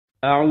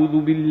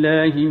أعوذ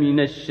بالله من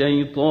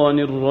الشيطان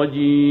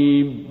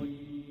الرجيم.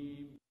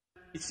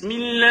 بسم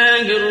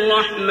الله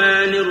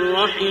الرحمن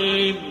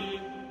الرحيم.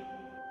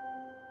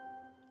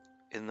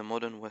 In the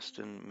modern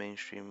Western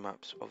mainstream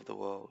maps of the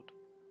world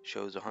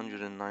shows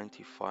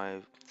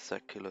 195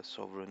 secular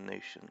sovereign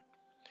nation,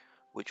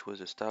 which was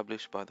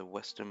established by the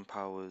Western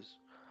powers,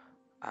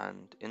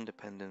 and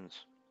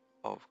independence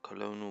of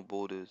colonial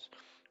borders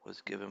was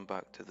given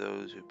back to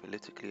those who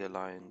politically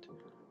aligned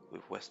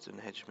with Western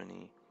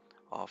hegemony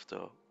after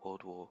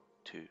World War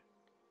II.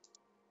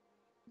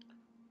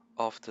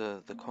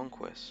 After the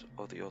conquest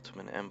of the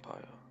Ottoman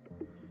Empire,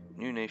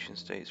 new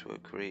nation-states were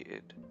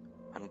created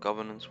and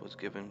governance was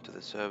given to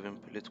the serving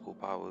political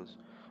powers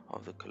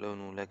of the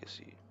colonial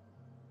legacy.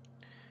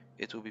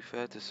 It will be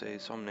fair to say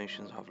some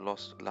nations have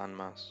lost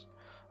landmass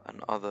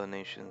and other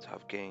nations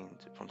have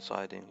gained from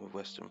siding with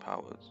Western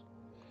powers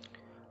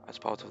as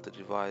part of the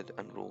divide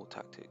and rule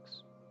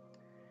tactics.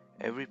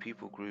 Every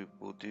people group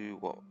will do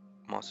what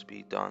must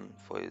be done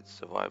for its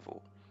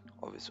survival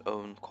of its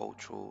own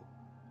cultural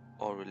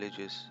or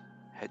religious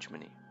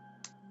hegemony,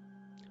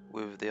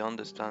 with the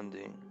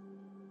understanding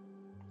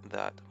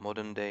that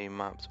modern-day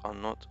maps are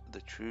not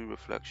the true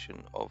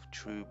reflection of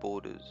true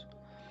borders.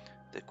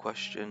 The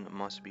question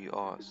must be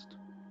asked,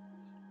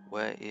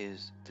 where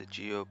is the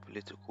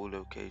geopolitical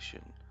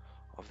location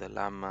of the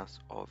landmass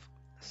of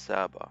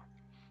SABA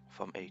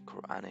from a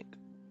Quranic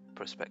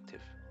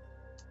perspective?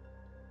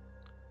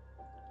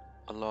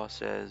 Allah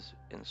says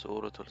in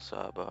Surah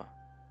Al-Saba,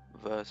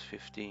 verse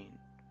 15,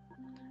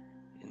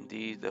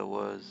 "Indeed there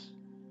was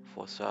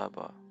for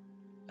Saba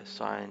a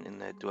sign in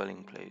their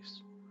dwelling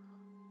place,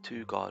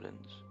 2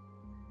 gardens,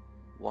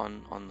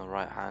 one on the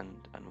right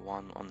hand and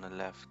one on the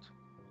left.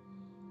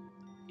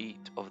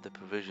 Eat of the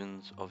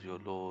provisions of your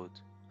Lord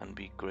and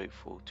be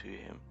grateful to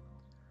Him,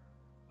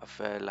 a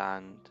fair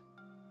land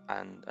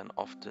and an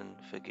often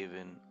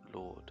forgiving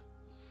Lord."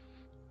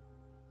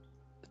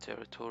 The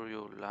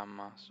territorial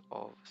landmass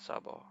of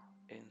Sabah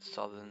in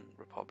Southern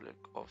Republic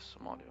of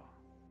Somalia.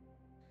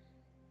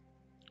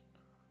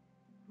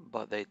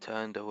 But they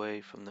turned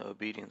away from the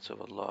obedience of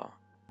Allah.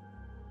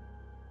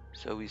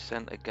 So we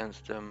sent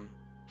against them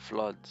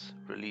floods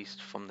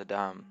released from the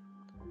dam,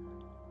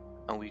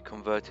 and we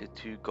converted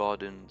 2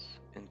 gardens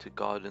into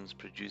gardens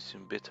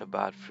producing bitter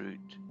bad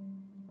fruit,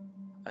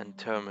 and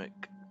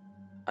turmeric,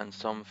 and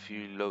some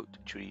few lote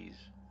trees.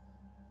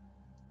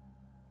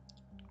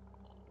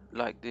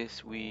 Like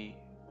this we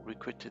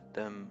requited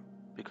them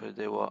because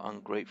they were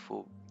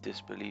ungrateful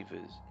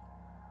disbelievers,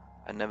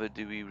 and never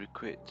do we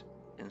requite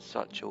in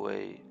such a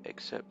way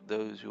except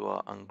those who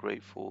are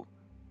ungrateful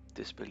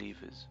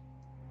disbelievers.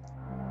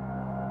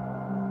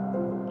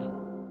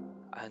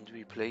 And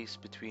we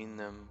placed between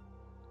them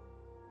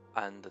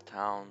and the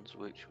towns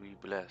which we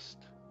blessed,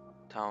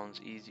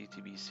 towns easy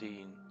to be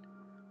seen,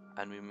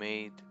 and we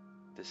made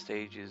the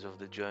stages of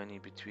the journey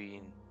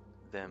between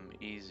them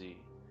easy,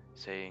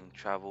 saying,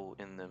 travel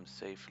in them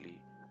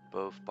safely,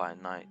 both by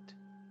night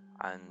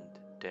and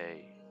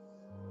day.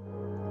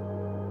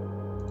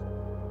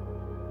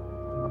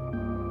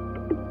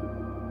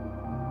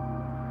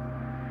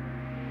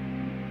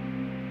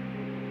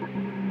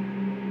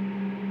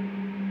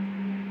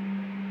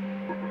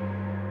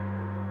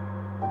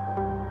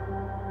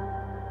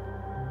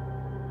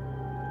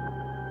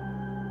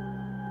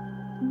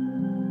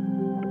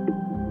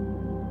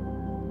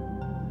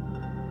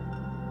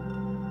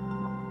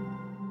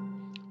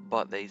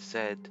 But they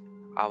said,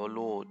 our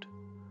Lord,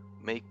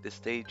 make the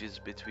stages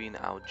between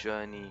our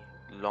journey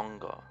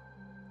longer,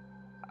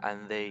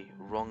 and they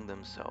wronged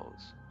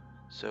themselves.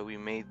 So we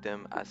made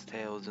them as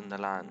tails in the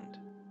land,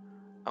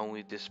 and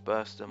we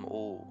dispersed them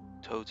all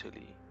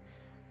totally.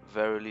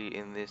 Verily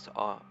in this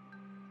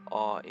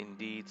are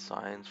indeed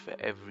signs for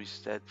every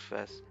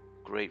steadfast,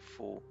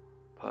 grateful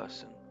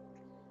person.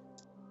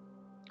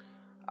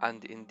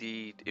 And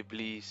indeed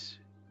Iblis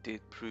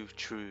did prove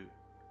true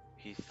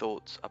his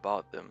thoughts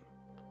about them,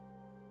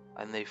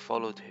 and they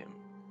followed him,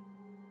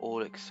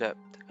 all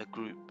except a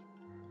group,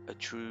 a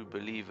true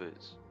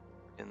believers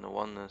in the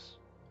oneness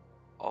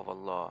of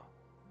Allah.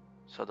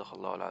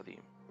 Sadaqallahu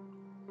al-Azim.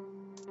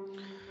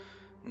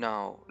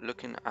 Now,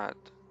 looking at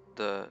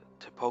the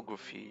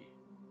topography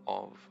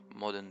of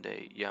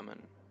modern-day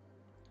Yemen,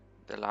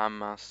 the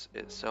landmass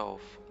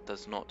itself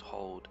does not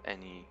hold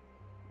any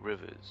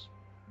rivers.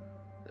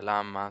 The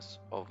landmass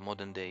of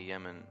modern-day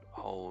Yemen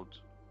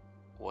holds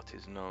what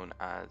is known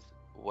as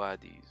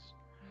wadis.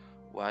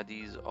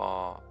 Wadis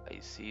are a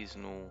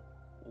seasonal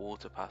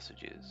water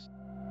passages.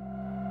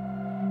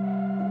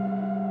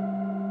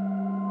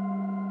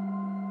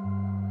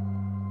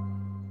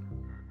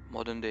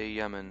 Modern-day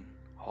Yemen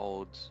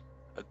holds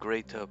a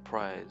greater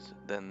prize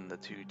than the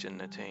 2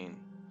 Jannatain.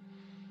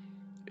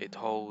 It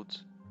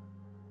holds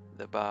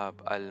the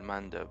Bab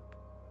al-Mandab,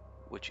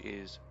 which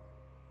is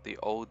the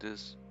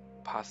oldest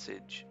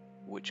passage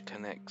which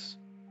connects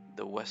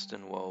the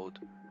Western world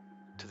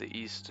to the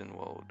Eastern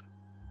world.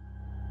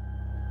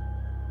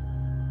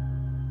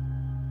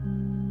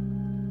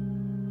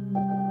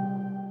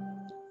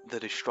 The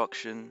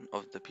destruction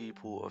of the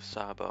people of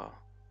Saba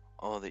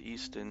or the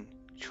eastern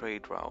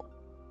trade route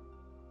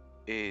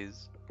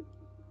is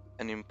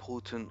an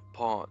important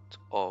part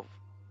of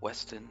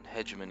Western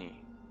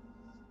hegemony.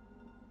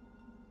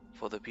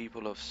 For the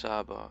people of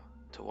Saba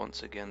to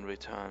once again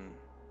return,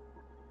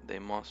 they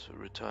must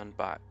return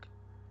back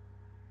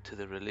to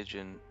the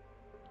religion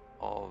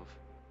of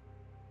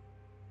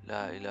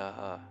La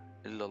ilaha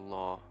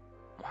illallah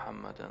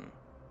Muhammadan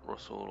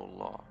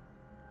Rasulullah.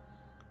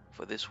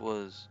 For this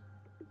was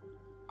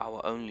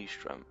our only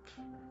strength.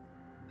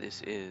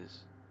 This is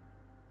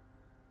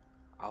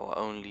our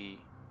only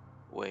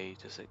way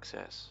to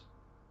success.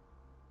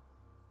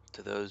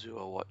 To those who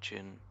are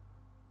watching,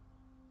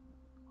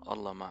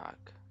 Allah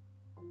Ma'ak.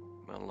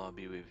 May Allah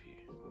be with you.